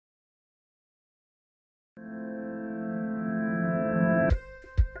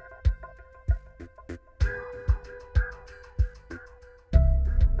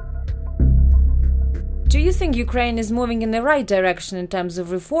think Ukraine is moving in the right direction in terms of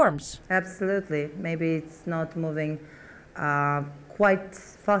reforms? Absolutely. Maybe it's not moving quite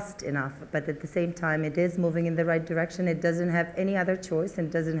fast enough, but at the same time it is moving in the right direction. It doesn't have any other choice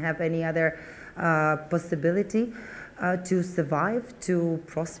and doesn't have any other possibility to survive, to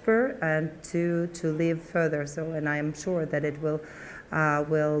prosper, and to live further. So, and I am sure that it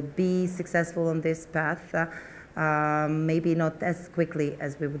will be successful on this path, maybe not as quickly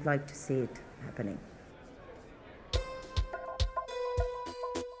as we would like to see it happening.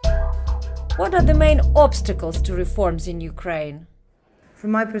 What are the main obstacles to reforms in Ukraine?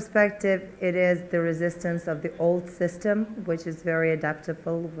 From my perspective, it is the resistance of the old system, which is very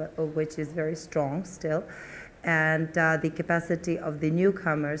adaptable, which is very strong still, and the capacity of the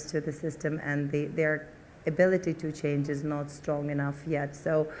newcomers to the system and their ability to change is not strong enough yet.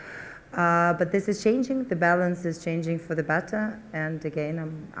 So, but this is changing, the balance is changing for the better, and again,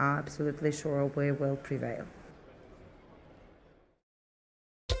 I'm absolutely sure we will prevail.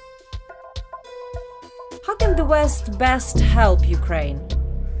 How can the West best help Ukraine?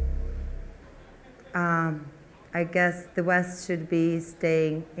 I guess the West should be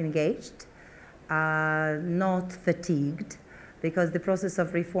staying engaged, not fatigued, because the process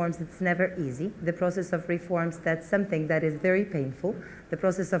of reforms, it's never easy. The process of reforms, that's something that is very painful. The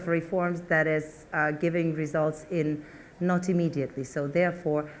process of reforms that is giving results in not immediately. So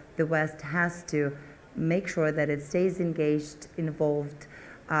therefore, the West has to make sure that it stays engaged, involved,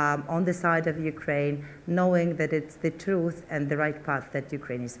 on the side of Ukraine, knowing that it's the truth and the right path that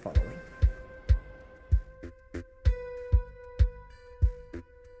Ukraine is following.